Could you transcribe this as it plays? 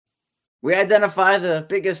We identify the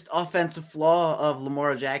biggest offensive flaw of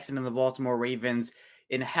Lamar Jackson and the Baltimore Ravens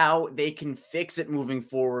and how they can fix it moving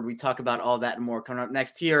forward. We talk about all that and more coming up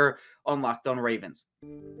next here on Locked On Ravens.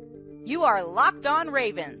 You are Locked On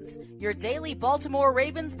Ravens, your daily Baltimore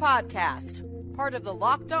Ravens podcast, part of the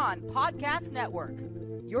Locked On Podcast Network,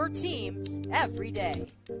 your team every day.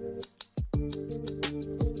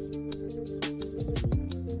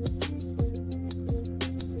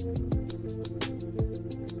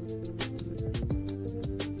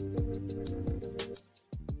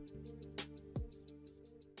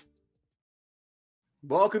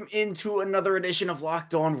 Welcome into another edition of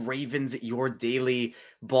Locked On Ravens, your daily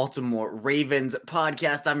Baltimore Ravens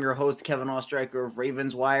podcast. I'm your host, Kevin Ostreicher of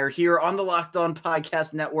Ravens Wire, here on the Locked On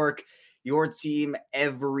Podcast Network, your team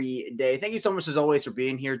every day. Thank you so much, as always, for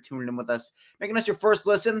being here, tuning in with us, making us your first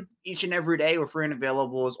listen each and every day. We're free and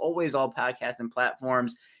available, as always, all podcasts and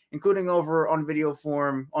platforms, including over on video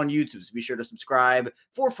form on YouTube. So be sure to subscribe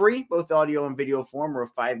for free, both audio and video form. We're a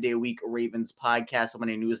 5-day-a-week Ravens podcast, so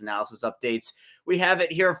many news, analysis, updates. We have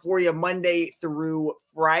it here for you Monday through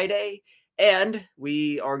Friday, and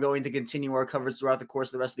we are going to continue our coverage throughout the course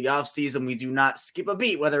of the rest of the offseason. We do not skip a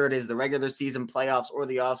beat, whether it is the regular season, playoffs, or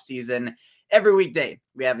the offseason. Every weekday,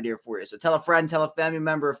 we have it here for you. So tell a friend, tell a family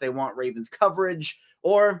member if they want Ravens coverage,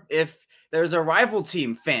 or if there's a rival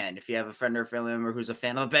team fan. If you have a friend or a family member who's a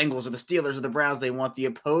fan of the Bengals or the Steelers or the Browns, they want the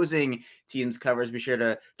opposing team's coverage, be sure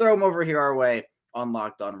to throw them over here our way on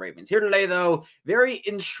Locked On Ravens. Here today, though, very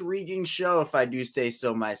intriguing show, if I do say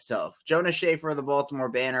so myself. Jonas Shaffer of the Baltimore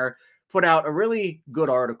Banner put out a really good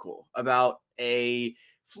article about a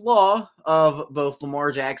flaw of both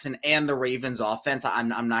Lamar Jackson and the Ravens offense. I'm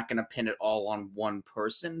not going to pin it all on one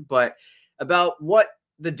person, but about what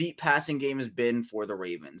the deep passing game has been for the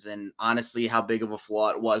Ravens, and honestly, how big of a flaw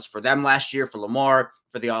it was for them last year, for Lamar,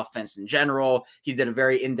 for the offense in general. He did a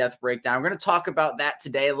very in-depth breakdown. We're going to talk about that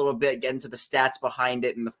today a little bit, get into the stats behind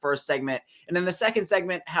it in the first segment. And in the second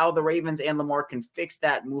segment, how the Ravens and Lamar can fix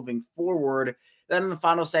that moving forward. Then in the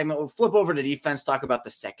final segment, we'll flip over to defense, talk about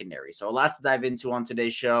the secondary. So a lot to dive into on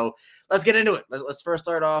today's show. Let's get into it. Let's first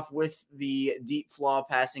start off with the deep flaw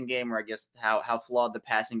passing game, or I guess how flawed the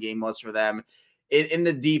passing game was for them in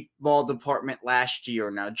the deep ball department last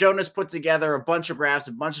year. Now, Jonas put together a bunch of graphs,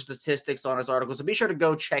 a bunch of statistics on his article, so be sure to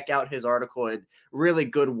go check out his article. It's really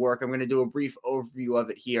good work. I'm going to do a brief overview of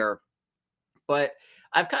it here. But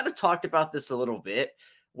I've kind of talked about this a little bit,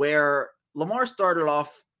 where Lamar started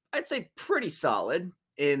off, I'd say, pretty solid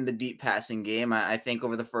in the deep passing game. I think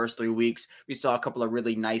over the first 3 weeks, we saw a couple of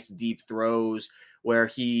really nice deep throws where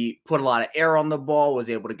he put a lot of air on the ball, was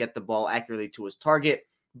able to get the ball accurately to his target.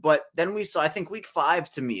 But then we saw, I think week 5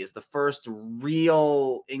 to me is the first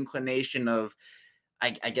real inclination of,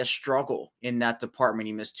 I guess, struggle in that department.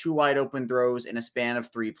 He missed 2 wide open throws in a span of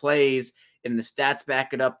 3 plays, and the stats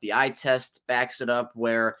back it up. The eye test backs it up,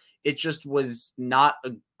 where it just was not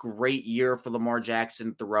a great year for Lamar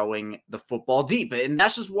Jackson throwing the football deep. And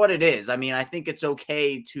that's just what it is. I mean, I think it's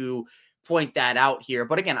okay to point that out here.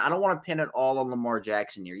 But again, I don't want to pin it all on Lamar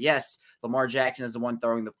Jackson here. Yes, Lamar Jackson is the one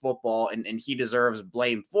throwing the football, and he deserves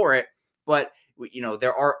blame for it. But, you know,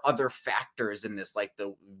 there are other factors in this, like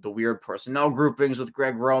the weird personnel groupings with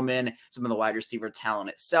Greg Roman, some of the wide receiver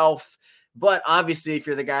talent itself. But obviously, if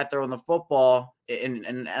you're the guy throwing the football in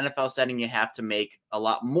an NFL setting, you have to make a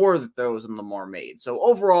lot more of those than Lamar made. So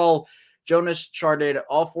overall, Jonas charted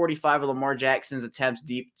all 45 of Lamar Jackson's attempts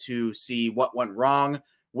deep to see what went wrong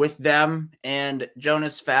with them. And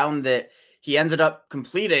Jonas found that he ended up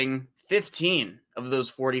completing 15 of those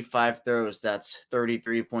 45 throws. That's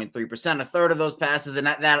 33.3%, a third of those passes. And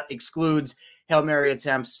that excludes Hail Mary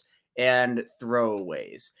attempts and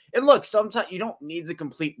throwaways. And look, sometimes you don't need to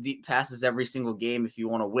complete deep passes every single game if you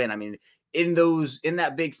want to win. I mean, in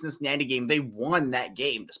that big Cincinnati game, they won that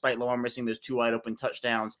game despite Lamar missing those 2 wide open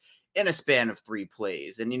touchdowns in a span of 3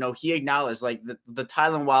 plays. And, you know, he acknowledged, like, the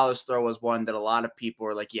Tylan Wallace throw was one that a lot of people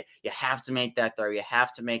are like, you have to make that throw. You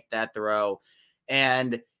have to make that throw.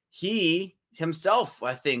 And he himself,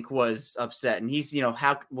 I think, was upset. And he's, you know,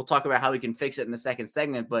 we'll talk about how he can fix it in the second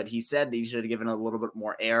segment, but he said that he should have given a little bit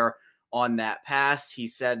more air on that pass. He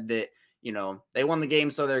said that, you know, they won the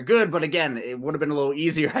game, so they're good. But again, it would have been a little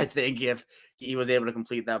easier, I think, if he was able to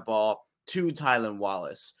complete that ball to Tylan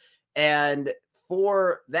Wallace. And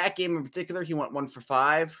for that game in particular, he went 1 for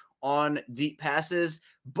 5 on deep passes,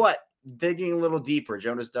 but digging a little deeper,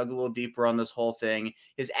 Jonas dug a little deeper on this whole thing.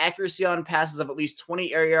 His accuracy on passes of at least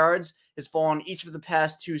 20 air yards has fallen each of the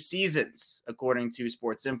past 2 seasons, according to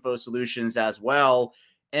Sports Info Solutions as well.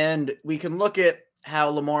 And we can look at how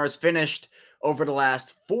Lamar has finished over the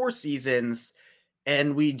last 4 seasons.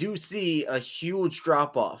 And we do see a huge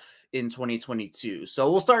drop-off in 2022.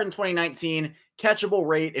 So we'll start in 2019, catchable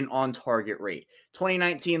rate and on-target rate.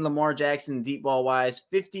 2019, Lamar Jackson, deep ball-wise,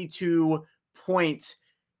 52.3%.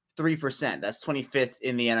 That's 25th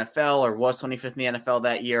in the NFL, or was 25th in the NFL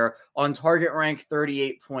that year. On-target rank,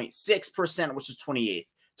 38.6%, which is 28th.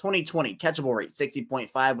 2020, catchable rate,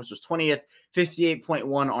 60.5, which was 20th.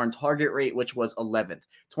 58.1 on-target rate, which was 11th.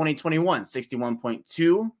 2021,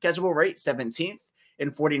 61.2 catchable rate, 17th.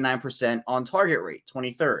 And 49% on target rate,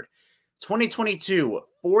 23rd. 2022,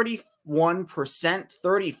 41%,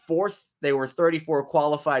 34th. They were 34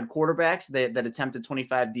 qualified quarterbacks that attempted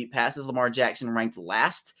 25 deep passes. Lamar Jackson ranked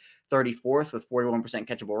last, 34th with 41%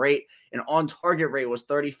 catchable rate. And on target rate was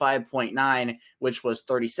 35.9, which was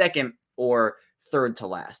 32nd or third to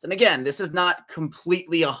last. And again, this is not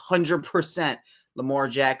completely 100% Lamar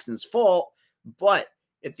Jackson's fault, but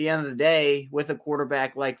at the end of the day, with a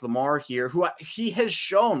quarterback like Lamar here, who he has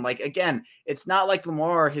shown, like, again, it's not like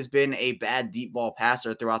Lamar has been a bad deep ball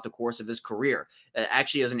passer throughout the course of his career. It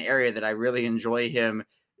actually is an area that I really enjoy him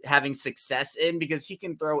having success in, because he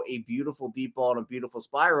can throw a beautiful deep ball and a beautiful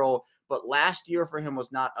spiral. But last year for him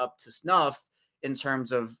was not up to snuff in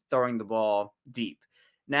terms of throwing the ball deep.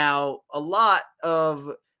 Now, a lot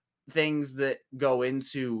of things that go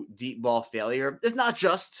into deep ball failure is not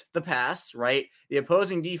just the pass, right? The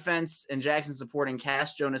opposing defense and Jackson supporting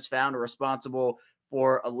cast, Jonas found, are responsible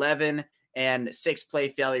for 11 and 6 play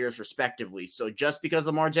failures respectively. So just because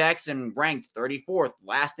Lamar Jackson ranked 34th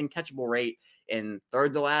last in catchable rate and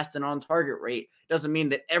third to last in on target rate doesn't mean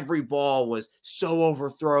that every ball was so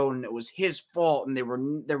overthrown and it was his fault and there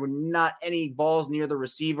were not any balls near the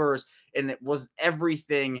receivers and it was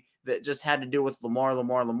everything that just had to do with Lamar.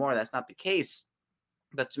 That's not the case.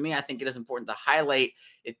 But to me, I think it is important to highlight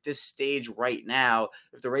at this stage right now,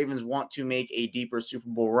 if the Ravens want to make a deeper Super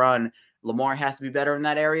Bowl run, Lamar has to be better in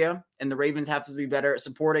that area, and the Ravens have to be better at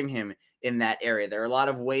supporting him in that area. There are a lot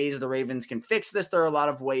of ways the Ravens can fix this. There are a lot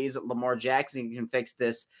of ways that Lamar Jackson can fix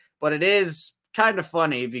this, but it is kind of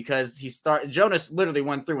funny because Jonas literally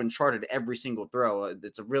went through and charted every single throw.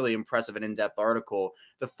 It's a really impressive and in-depth article.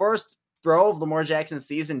 The first throw of Lamar Jackson's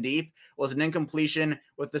season deep was an incompletion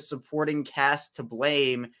with the supporting cast to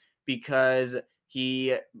blame, because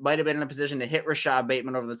he might have been in a position to hit Rashad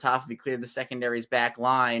Bateman over the top if he cleared the secondary's back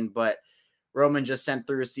line, but Roman just sent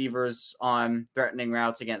three receivers on threatening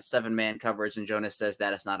routes against 7-man coverage, and Jonas says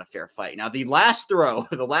that it's not a fair fight. Now, the last throw,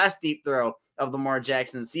 the last deep throw of Lamar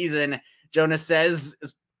Jackson's season, Jonas says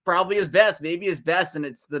is probably his best, maybe his best, and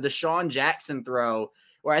it's the Deshaun Jackson throw,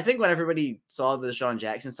 where I think when everybody saw the Deshaun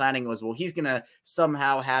Jackson signing was, well, he's going to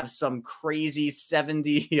somehow have some crazy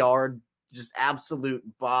 70-yard just absolute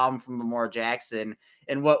bomb from Lamar Jackson.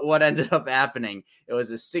 And what ended up happening? It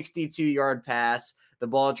was a 62-yard pass. The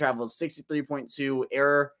ball traveled 63.2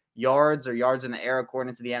 air yards, or yards in the air,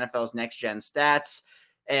 according to the NFL's next-gen stats.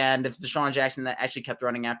 And if Deshaun Jackson that actually kept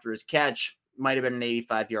running after his catch, might have been an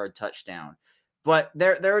 85-yard touchdown. But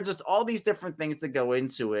there are just all these different things that go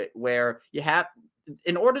into it, where you have,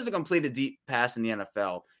 in order to complete a deep pass in the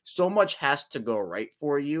NFL, so much has to go right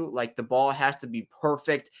for you. Like, the ball has to be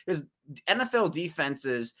perfect. Because NFL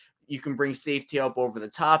defenses, you can bring safety up over the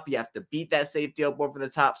top. You have to beat that safety up over the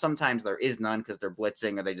top. Sometimes there is none because they're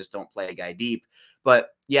blitzing or they just don't play a guy deep. But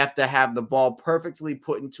you have to have the ball perfectly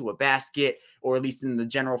put into a basket, or at least in the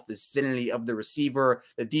general vicinity of the receiver.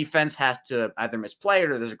 The defense has to either misplay it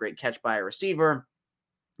or there's a great catch by a receiver.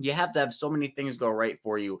 You have to have so many things go right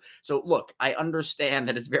for you. So look, I understand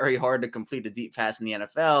that it's very hard to complete a deep pass in the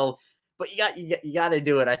NFL, but you got to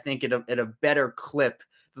do it, I think, at a better clip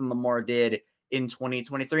than Lamar did in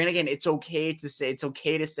 2023. And again, it's okay to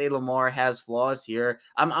say Lamar has flaws here.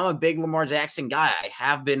 I'm a big Lamar Jackson guy. I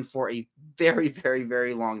have been for a very, very,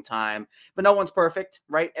 very long time, but no one's perfect,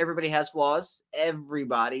 right? Everybody has flaws.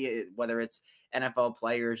 Everybody, whether it's NFL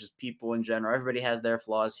players, just people in general, everybody has their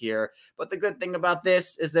flaws here. But the good thing about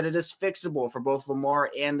this is that it is fixable for both Lamar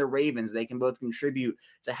and the Ravens. They can both contribute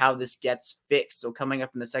to how this gets fixed. So coming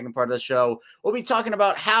up in the second part of the show, we'll be talking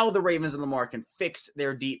about how the Ravens and Lamar can fix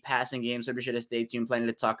their deep passing game. So be sure to stay tuned. Plenty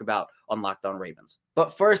to talk about on Locked On Ravens.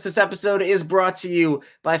 But first, this episode is brought to you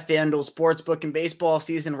by FanDuel Sportsbook. And baseball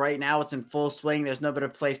season right now, it's in full swing. There's no better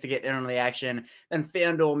place to get in on the action than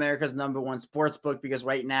FanDuel, America's #1 sportsbook, because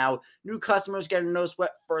right now, new customers get a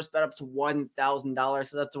no-sweat first bet up to $1,000.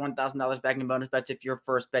 So that's $1,000 back in bonus bets if your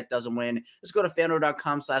first bet doesn't win. Just go to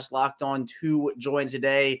FanDuel.com/lockedon to join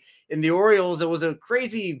today. In the Orioles, it was a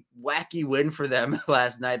crazy, wacky win for them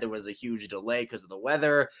last night. There was a huge delay because of the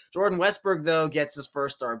weather. Jordan Westburg, though, gets his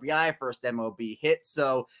first RBI first MLB hit.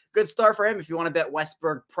 So good start for him. If you want to bet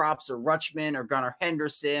Westberg props or Rutschman or Gunnar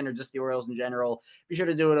Henderson or just the Orioles in general, be sure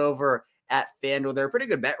to do it over at FanDuel. They're a pretty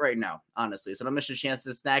good bet right now, honestly. So don't miss your chance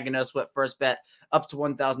to snag a no sweat first bet up to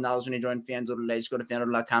 $1,000 when you join FanDuel today. Just go to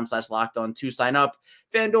FanDuel.com/lockedon to sign up.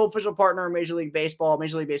 FanDuel, official partner of Major League Baseball.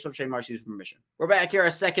 Major League Baseball trademarks used with permission. We're back here, our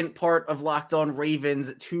second part of Locked On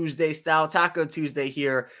Ravens Tuesday style, Taco Tuesday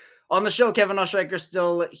here on the show. Kevin Oestreicher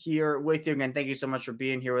still here with you again. Thank you so much for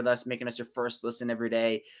being here with us, making us your first listen every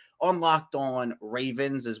day on Locked On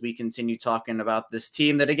Ravens as we continue talking about this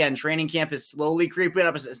team that, again, training camp is slowly creeping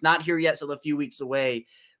up. It's not here yet, still a few weeks away.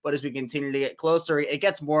 But as we continue to get closer, it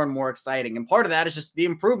gets more and more exciting. And part of that is just the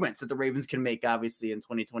improvements that the Ravens can make, obviously, in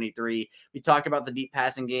 2023. We talk about the deep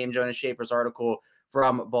passing game, Jonas Schaefer's article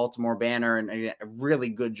from Baltimore Banner, and a really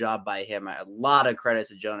good job by him. A lot of credit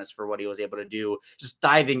to Jonas for what he was able to do, just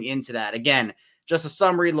diving into that. Again, just a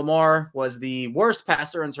summary, Lamar was the worst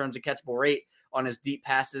passer in terms of catchable rate on his deep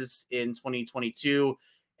passes in 2022,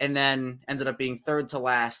 and then ended up being third to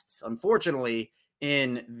last, unfortunately,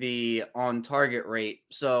 in the on-target rate.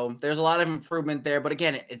 So there's a lot of improvement there. But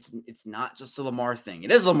again, it's not just a Lamar thing.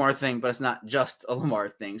 It is a Lamar thing, but it's not just a Lamar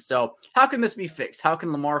thing. So how can this be fixed? How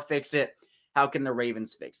can Lamar fix it? How can the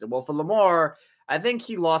Ravens fix it? Well, for Lamar, I think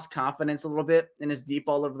he lost confidence a little bit in his deep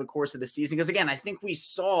ball over the course of the season. Because again, I think we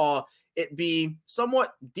saw it be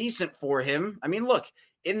somewhat decent for him. I mean, look,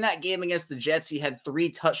 in that game against the Jets, he had 3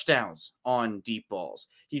 touchdowns on deep balls.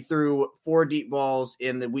 He threw 4 deep balls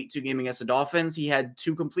in the week 2 game against the Dolphins. He had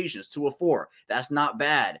 2 completions, 2 of 4. That's not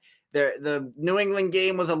bad. The New England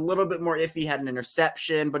game was a little bit more iffy, had an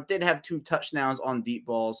interception, but did have 2 touchdowns on deep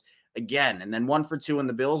balls again. And then 1 for 2 in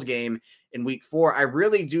the Bills game in week 4. I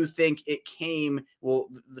really do think it came, well,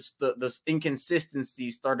 the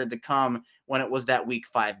inconsistency started to come when it was that week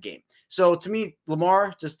 5 game. So to me,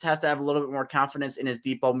 Lamar just has to have a little bit more confidence in his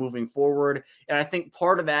deep ball moving forward. And I think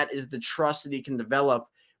part of that is the trust that he can develop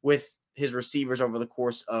with his receivers over the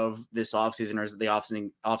course of this offseason, or as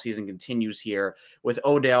the offseason continues here with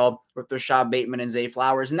Odell, with Rashad Bateman and Zay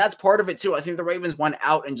Flowers. And that's part of it too. I think the Ravens went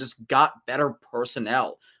out and just got better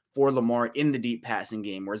personnel for Lamar in the deep passing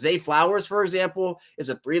game, where Zay Flowers, for example, is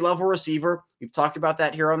a 3-level receiver. We've talked about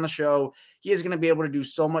that here on the show. He is going to be able to do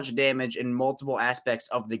so much damage in multiple aspects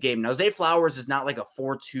of the game. Now, Zay Flowers is not like a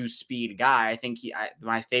 4.2 speed guy. I think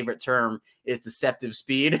my favorite term is deceptive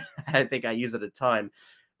speed. I think I use it a ton.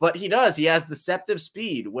 But he has deceptive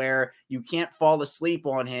speed where you can't fall asleep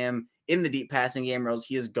on him in the deep passing game, or else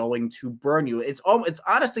he is going to burn you. It's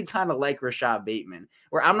honestly kind of like Rashad Bateman,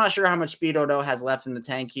 where I'm not sure how much speed Odell has left in the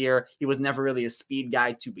tank here. He was never really a speed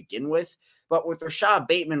guy to begin with. But with Rashad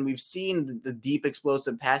Bateman, we've seen the deep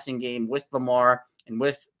explosive passing game with Lamar and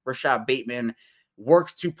with Rashad Bateman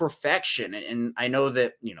work to perfection. And I know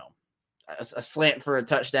that, a slant for a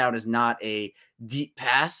touchdown is not a deep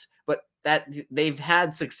pass, but that they've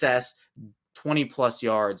had success 20 plus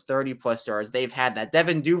yards, 30 plus yards. They've had that.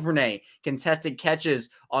 Devin Duvernay contested catches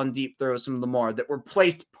on deep throws from Lamar that were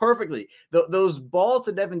placed perfectly. Those balls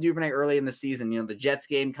to Devin Duvernay early in the season, the Jets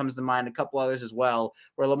game comes to mind, a couple others as well,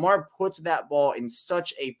 where Lamar puts that ball in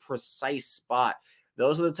such a precise spot.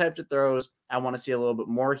 Those are the types of throws I want to see a little bit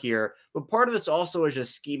more here. But part of this also is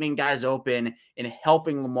just scheming guys open and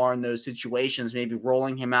helping Lamar in those situations, maybe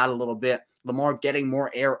rolling him out a little bit. Lamar getting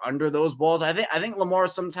more air under those balls. I think Lamar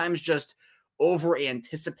sometimes just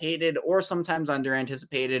over-anticipated or sometimes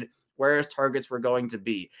under-anticipated where his targets were going to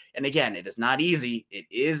be. And again, it is not easy. It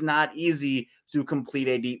is not easy to complete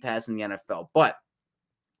a deep pass in the NFL. But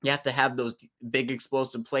you have to have those big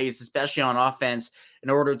explosive plays, especially on offense,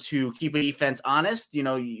 in order to keep a defense honest.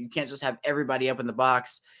 You can't just have everybody up in the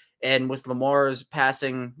box. And with Lamar's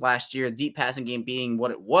passing last year, deep passing game being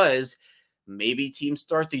what it was, maybe teams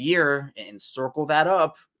start the year and circle that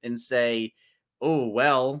up and say, oh,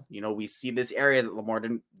 well, we see this area that Lamar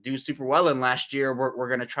didn't do super well in last year. We're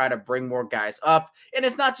going to try to bring more guys up. And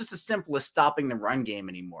it's not just as simple as stopping the run game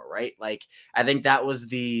anymore, right? Like, I think that was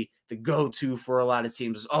the go-to for a lot of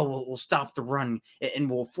teams. We'll stop the run and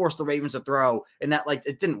we'll force the Ravens to throw. And that,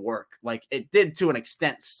 it didn't work. Like, it did to an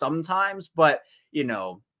extent sometimes, but,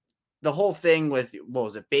 the whole thing with, what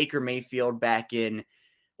was it, Baker Mayfield back in,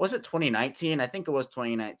 was it 2019? I think it was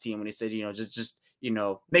 2019 when he said, just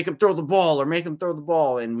make him throw the ball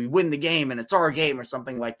and we win the game and it's our game or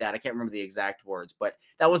something like that. I can't remember the exact words, but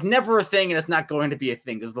that was never a thing and it's not going to be a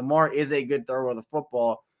thing because Lamar is a good thrower of the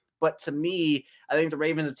football. But to me, I think the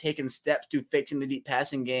Ravens have taken steps to fixing the deep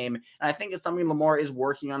passing game. And I think it's something Lamar is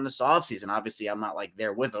working on this offseason. Obviously, I'm not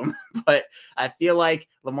there with him, but I feel like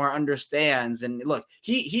Lamar understands. And look,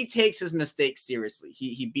 he takes his mistakes seriously.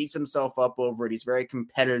 He beats himself up over it. He's very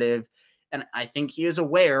competitive. And I think he is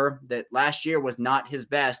aware that last year was not his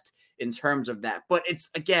best in terms of that. But it's,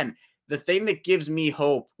 again, the thing that gives me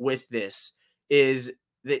hope with this is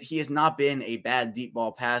that he has not been a bad deep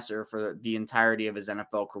ball passer for the entirety of his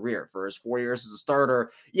NFL career. For his 4 years as a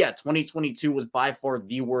starter, 2022 was by far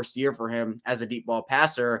the worst year for him as a deep ball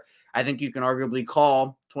passer. I think you can arguably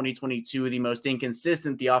call 2022 the most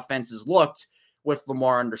inconsistent the offenses looked with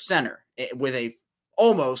Lamar under center, with a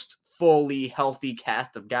almost fully healthy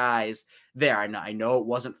cast of guys there. I know it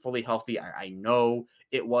wasn't fully healthy. I know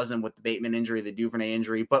it wasn't with the Bateman injury, the Duvernay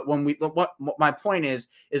injury. But what my point is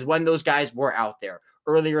when those guys were out there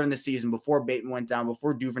earlier in the season, before Bateman went down,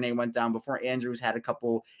 before Duvernay went down, before Andrews had a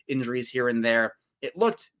couple injuries here and there, it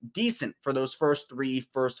looked decent for those first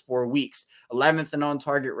 4 weeks. 11th in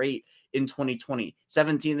on-target rate in 2020,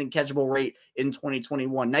 17th in catchable rate in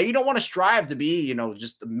 2021. Now, you don't want to strive to be,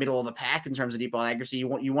 just the middle of the pack in terms of deep ball accuracy. You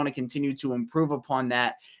want to continue to improve upon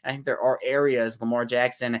that. And I think there are areas Lamar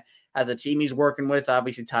Jackson has a team he's working with.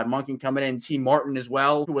 Obviously, Todd Monken coming in, T. Martin as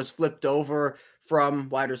well, who was flipped over from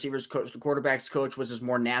wide receivers coach to quarterbacks coach, which is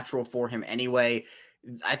more natural for him anyway.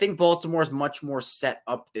 I think Baltimore is much more set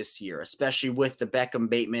up this year, especially with the Beckham,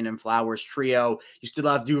 Bateman, and Flowers trio. You still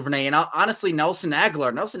have Duvernay and honestly Nelson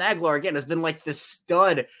Aguilar. Nelson Aguilar, again, has been like the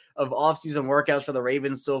stud of offseason workouts for the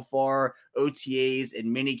Ravens so far, OTAs and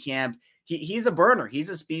minicamp. He's a burner. He's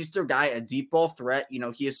a speedster guy, a deep ball threat.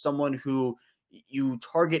 He is someone who you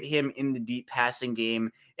target him in the deep passing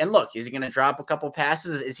game. And look, is he going to drop a couple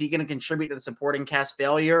passes? Is he going to contribute to the supporting cast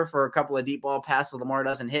failure for a couple of deep ball passes Lamar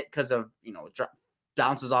doesn't hit because of,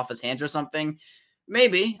 bounces off his hands or something?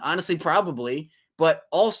 Maybe, honestly, probably. But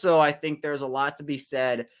also, I think there's a lot to be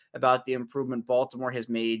said about the improvement Baltimore has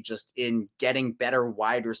made just in getting better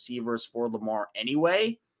wide receivers for Lamar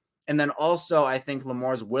anyway. And then also, I think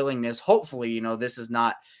Lamar's willingness, hopefully, this is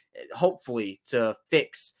not hopefully to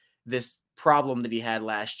fix this problem that he had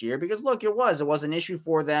last year, because look, it was an issue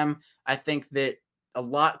for them. I think that a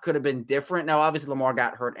lot could have been different. Now, obviously, Lamar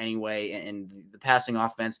got hurt anyway in the passing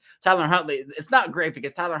offense. Tyler Huntley, it's not great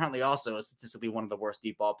because Tyler Huntley also is statistically one of the worst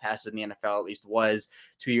deep ball passes in the NFL, at least was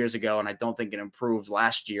 2 years ago, and I don't think it improved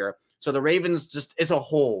last year. So the Ravens just as a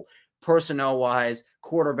whole, personnel-wise,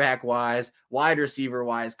 quarterback-wise, wide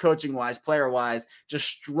receiver-wise, coaching-wise, player-wise, just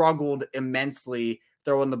struggled immensely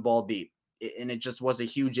throwing the ball deep. And it just was a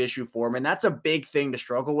huge issue for him. And that's a big thing to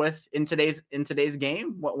struggle with in today's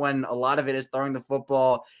game, when a lot of it is throwing the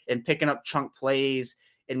football and picking up chunk plays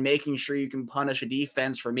and making sure you can punish a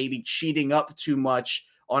defense for maybe cheating up too much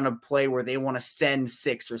on a play where they want to send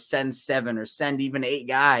 6 or send 7 or send even 8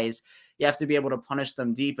 guys. You have to be able to punish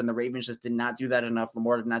them deep. And the Ravens just did not do that enough.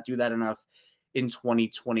 Lamar did not do that enough in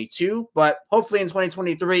 2022, but hopefully in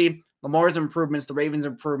 2023, Lamar's improvements, the Ravens'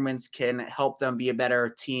 improvements can help them be a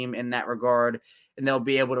better team in that regard, and they'll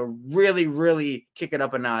be able to really, really kick it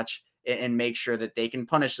up a notch and make sure that they can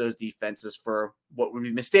punish those defenses for what would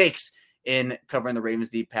be mistakes in covering the Ravens'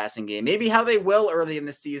 deep passing game. Maybe how they will early in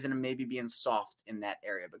the season and maybe being soft in that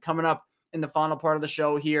area. But coming up in the final part of the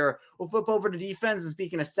show here, we'll flip over to defense. And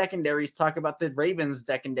speaking of secondaries, talk about the Ravens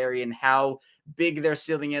secondary and how big their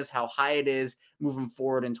ceiling is, how high it is moving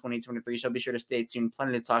forward in 2023. So be sure to stay tuned.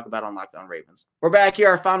 Plenty to talk about on Locked On Ravens. We're back here,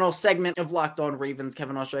 our final segment of Locked On Ravens.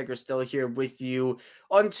 Kevin Ostreicher still here with you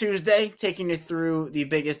on Tuesday, taking you through the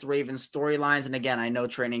biggest Ravens storylines. And again, I know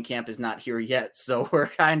training camp is not here yet, so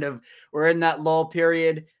we're in that lull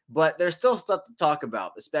period. But there's still stuff to talk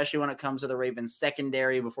about, especially when it comes to the Ravens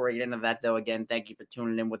secondary. Before we get into that, though, again, thank you for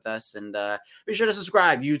tuning in with us. And be sure to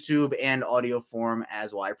subscribe, YouTube and audio form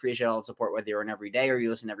as well. I appreciate all the support, whether you're in every day or you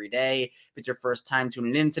listen every day. If it's your first time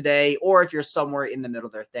tuning in today, or if you're somewhere in the middle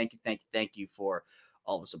there, thank you for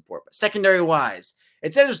all the support. But secondary-wise,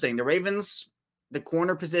 it's interesting. The Ravens, the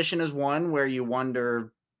corner position is one where you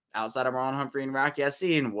wonder, outside of Marlon Humphrey and Rock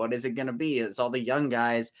Yassin, what is it going to be? It's all the young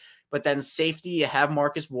guys. But then safety, you have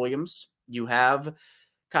Marcus Williams. You have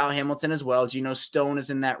Kyle Hamilton as well. Geno Stone is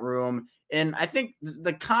in that room. And I think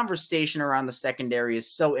the conversation around the secondary is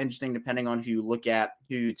so interesting depending on who you look at,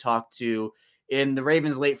 who you talk to. In the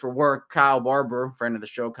Ravens Late for Work, Kyle Barber, friend of the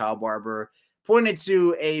show, Kyle Barber, pointed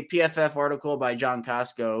to a PFF article by John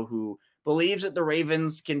Costco, who believes that the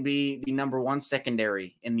Ravens can be the number 1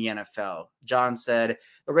 secondary in the NFL. John said,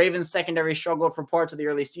 the Ravens secondary struggled for parts of the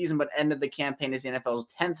early season, but ended the campaign as the NFL's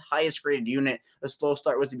 10th highest graded unit. A slow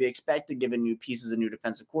start was to be expected given new pieces, a new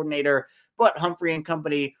defensive coordinator, but Humphrey and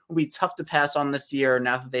company will be tough to pass on this year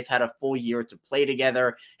now that they've had a full year to play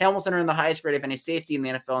together. Hamilton earned the highest grade of any safety in the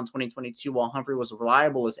NFL in 2022, while Humphrey was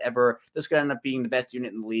reliable as ever. This could end up being the best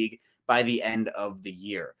unit in the league by the end of the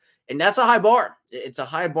year. And that's a high bar. It's a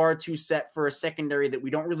high bar to set for a secondary that we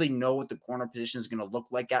don't really know what the corner position is going to look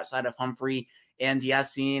like outside of Humphrey and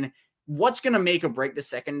Yassine. What's going to make or break the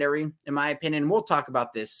secondary, in my opinion? We'll talk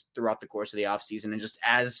about this throughout the course of the offseason. And just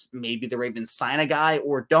as maybe the Ravens sign a guy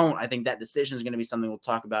or don't, I think that decision is going to be something we'll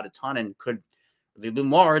talk about a ton and could really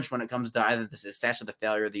loom large when it comes to either the success or the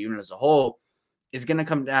failure of the unit as a whole, is going to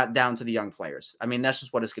come down to the young players. I mean, that's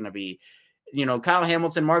just what it's going to be. Kyle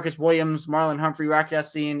Hamilton, Marcus Williams, Marlon Humphrey, Rock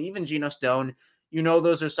Ya-Sin, even Geno Stone,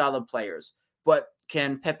 those are solid players. But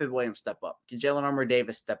can Pepe Williams step up? Can Jalen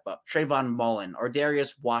Armour-Davis step up? Trayvon Mullen or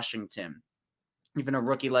Darius Washington? Even a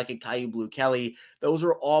rookie like a Caillou Blue Kelly. Those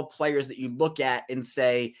are all players that you look at and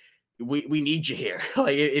say, we need you here.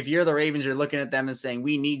 Like if you're the Ravens, you're looking at them and saying,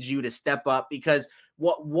 we need you to step up, because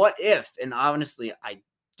what if, and honestly, I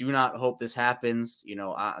do not hope this happens.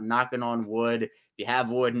 I'm knocking on wood. If you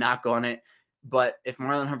have wood, knock on it. But if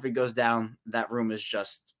Marlon Humphrey goes down, that room is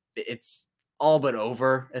it's all but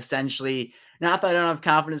over, essentially. Not that I don't have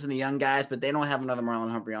confidence in the young guys, but they don't have another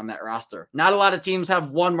Marlon Humphrey on that roster. Not a lot of teams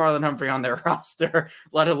have one Marlon Humphrey on their roster,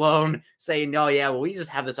 let alone saying, no, yeah, well, we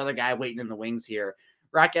just have this other guy waiting in the wings here.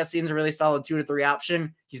 Rock Ya-Sin's a really solid 2 to 3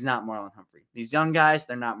 option. He's not Marlon Humphrey. These young guys,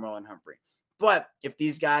 they're not Marlon Humphrey. But if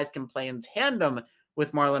these guys can play in tandem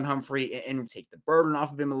with Marlon Humphrey and take the burden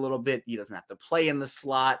off of him a little bit, he doesn't have to play in the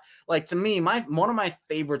slot. Like, to me, one of my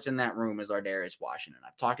favorites in that room is Darius Washington.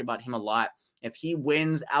 I've talked about him a lot. If he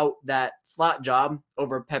wins out that slot job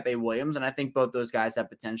over Pepe Williams, and I think both those guys have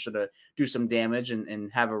potential to do some damage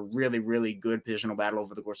and have a really, really good positional battle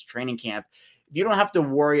over the course of training camp, if you don't have to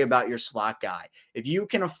worry about your slot guy, if you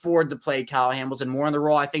can afford to play Kyle Hamilton more in the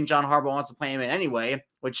role I think John Harbaugh wants to play him in anyway,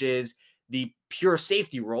 which is the pure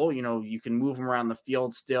safety role, you can move him around the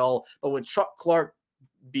field still, but with Chuck Clark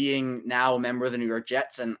being now a member of the New York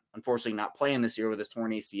Jets and unfortunately not playing this year with his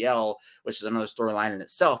torn ACL, which is another storyline in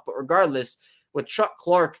itself. But regardless, with Chuck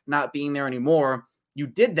Clark not being there anymore, you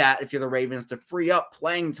did that if you're the Ravens to free up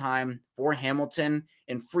playing time for Hamilton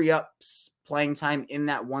and free up playing time in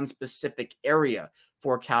that one specific area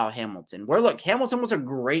for Kyle Hamilton, where look, Hamilton was a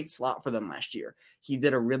great slot for them last year. He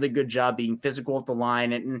did a really good job being physical at the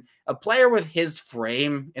line, and a player with his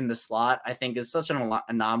frame in the slot, I think, is such an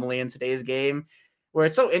anomaly in today's game, where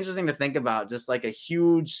it's so interesting to think about, just like a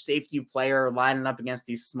huge safety player lining up against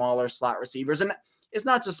these smaller slot receivers. And it's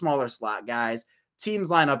not just smaller slot guys. Teams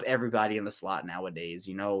line up everybody in the slot nowadays.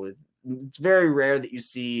 It's very rare that you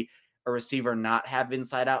see a receiver not have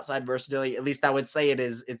inside-outside versatility. At least I would say it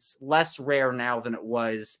is. It's less rare now than it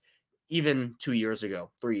was even 2 years ago,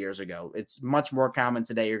 3 years ago. It's much more common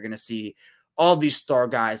today. You're going to see all these star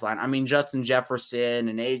guys line. I mean, Justin Jefferson,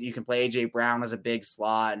 and you can play AJ Brown as a big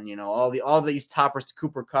slot, and all these toppers.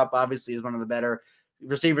 Cooper Kupp obviously is one of the better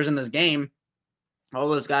receivers in this game. All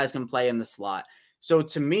those guys can play in the slot. So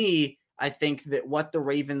to me, I think that what the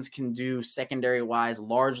Ravens can do secondary-wise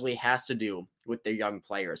largely has to do with their young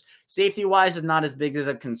players. Safety-wise is not as big as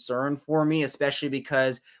a concern for me, especially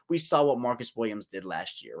because we saw what Marcus Williams did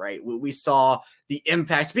last year, right? We saw the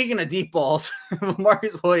impact. Speaking of deep balls,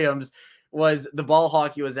 Marcus Williams was the ball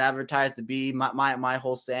hawk he was advertised to be. My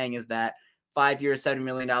whole saying is that 5 year, $7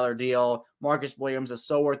 million deal. Marcus Williams is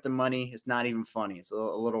so worth the money. It's not even funny. It's a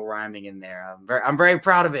little rhyming in there. I'm very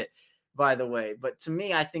proud of it, by the way. But to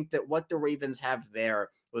me, I think that what the Ravens have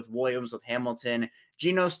there with Williams, with Hamilton,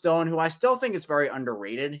 Geno Stone, who I still think is very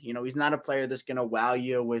underrated. He's not a player that's going to wow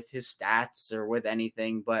you with his stats or with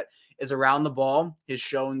anything, but is around the ball, has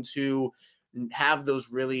shown to have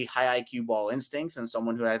those really high IQ ball instincts, and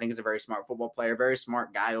someone who I think is a very smart football player, very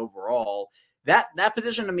smart guy overall. That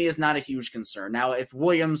position to me is not a huge concern. Now, if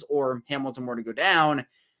Williams or Hamilton were to go down,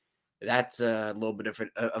 that's a little bit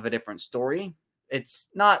of a different story. It's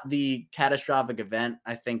not the catastrophic event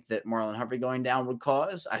I think that Marlon Humphrey going down would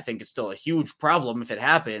cause. I think it's still a huge problem if it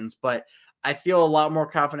happens, but I feel a lot more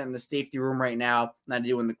confident in the safety room right now than I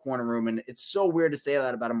do in the corner room. And it's so weird to say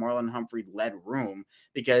that about a Marlon Humphrey-led room,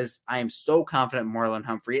 because I am so confident in Marlon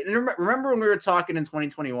Humphrey. And remember when we were talking in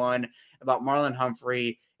 2021 about Marlon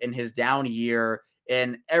Humphrey in his down year,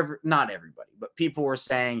 and not everybody, but people were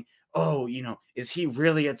saying, oh, is he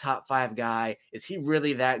really a top 5 guy? Is he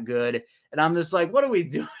really that good? And I'm just like, what are we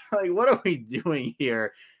doing? What are we doing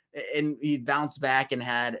here? And he bounced back and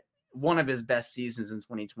had one of his best seasons in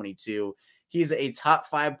 2022. He's a top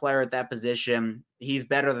 5 player at that position. He's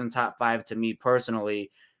better than top 5 to me personally,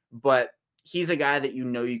 but he's a guy that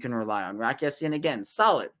you can rely on. Rock Ya-Sin, again,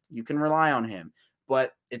 solid. You can rely on him,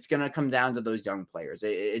 but it's going to come down to those young players.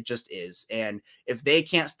 It just is. And if they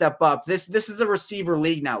can't step up, this is a receiver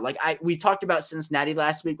league now. We talked about Cincinnati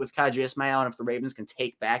last week with Kadri Ismail, and if the Ravens can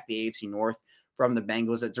take back the AFC North from the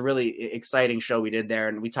Bengals. It's a really exciting show we did there,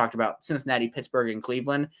 and we talked about Cincinnati, Pittsburgh, and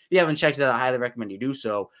Cleveland. If you haven't checked it out, I highly recommend you do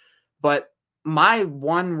so. But my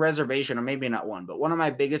one reservation, or maybe not one, but one of my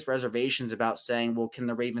biggest reservations about saying, well, can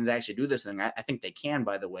the Ravens actually do this thing? I think they can,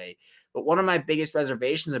 by the way. But one of my biggest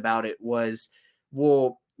reservations about it was,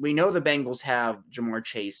 well, we know the Bengals have Jamar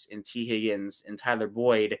Chase and T. Higgins and Tyler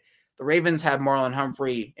Boyd. The Ravens have Marlon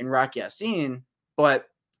Humphrey and Rock Ya-Sin, but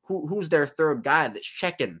who's their third guy that's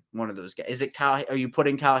checking one of those guys? Is it Kyle? Are you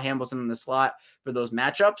putting Kyle Hamilton in the slot for those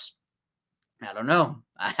matchups? I don't know.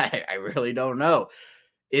 I really don't know.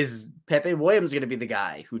 Is Pepe Williams going to be the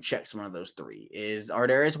guy who checks one of those three? Is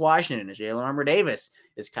Ardarius Washington? Is Jalen Armour Davis?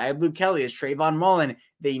 Is Kyle Blue Kelly? Is Trayvon Mullen?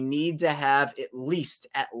 They need to have at least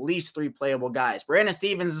three playable guys. Brandon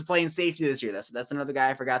Stevens is playing safety this year. That's another guy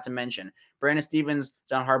I forgot to mention. Brandon Stevens,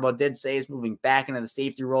 John Harbaugh did say, is moving back into the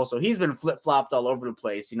safety role, so he's been flip-flopped all over the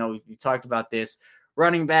place. You know, we talked about this.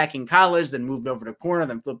 Running back in college, then moved over to corner,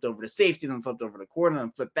 then flipped over to safety, then flipped over to corner,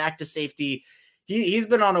 then flipped back to safety. He's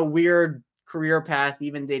been on a weird career path,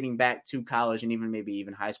 even dating back to college and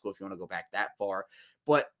even high school if you want to go back that far.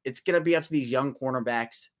 But it's going to be up to these young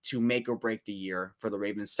cornerbacks to make or break the year for the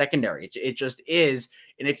Ravens secondary. It just is.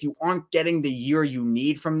 And if you aren't getting the year you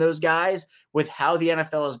need from those guys with how the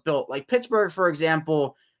NFL is built, like Pittsburgh, for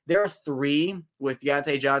example, there are three with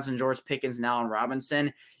Deontay Johnson, George Pickens, and Allen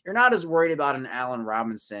Robinson. You're not as worried about an Allen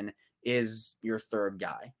Robinson is your third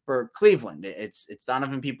guy. For Cleveland, it's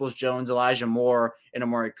Donovan Peoples-Jones, Elijah Moore, and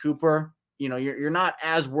Amari Cooper. You know, you're not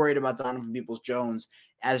as worried about Donovan Peoples-Jones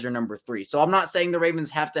as your number three. So I'm not saying the Ravens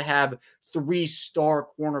have to have 3-star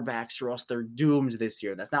cornerbacks or else they're doomed this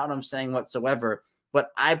year. That's not what I'm saying whatsoever. But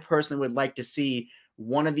I personally would like to see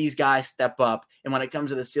one of these guys step up. And when it comes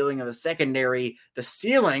to the ceiling of the secondary, the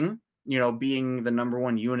ceiling, you know, being the number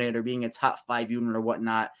one unit or being a top 5 unit or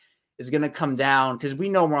whatnot, is going to come down because we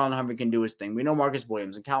know Marlon Humphrey can do his thing. We know Marcus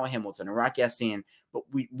Williams and Kyle Hamilton and Rock Ya-Sin, but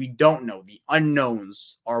we don't know. The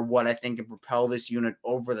unknowns are what I think can propel this unit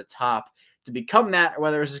over the top to become that, or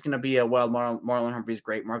whether it's just going to be Marlon Humphrey is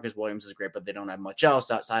great, Marcus Williams is great, but they don't have much else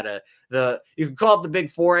outside of you can call it the big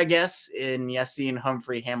four, I guess, in Ya-Sin,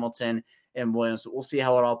 Humphrey, Hamilton, and Williams. We'll see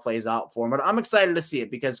how it all plays out for them. But I'm excited to see it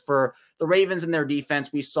because for the Ravens and their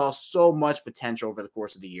defense, we saw so much potential over the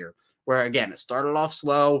course of the year. Where, again, it started off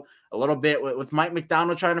slow a little bit with Mike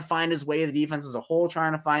McDonald trying to find his way, the defense as a whole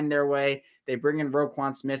trying to find their way. They bring in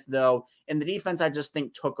Roquan Smith, though, and the defense I just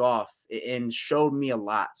think took off and showed me a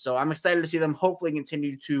lot. So I'm excited to see them hopefully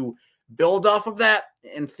continue to build off of that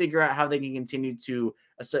and figure out how they can continue to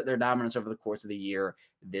assert their dominance over the course of the year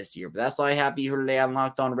this year. But that's all I have for you today on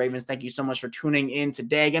Locked On Ravens. Thank you so much for tuning in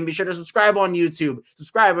today. Again, be sure to subscribe on YouTube.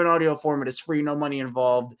 Subscribe in audio format. It's free, no money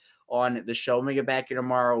involved on the show. Let me get back here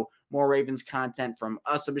tomorrow. More Ravens content from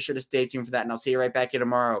us, so be sure to stay tuned for that, and I'll see you right back here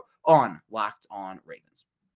tomorrow on Locked On Ravens.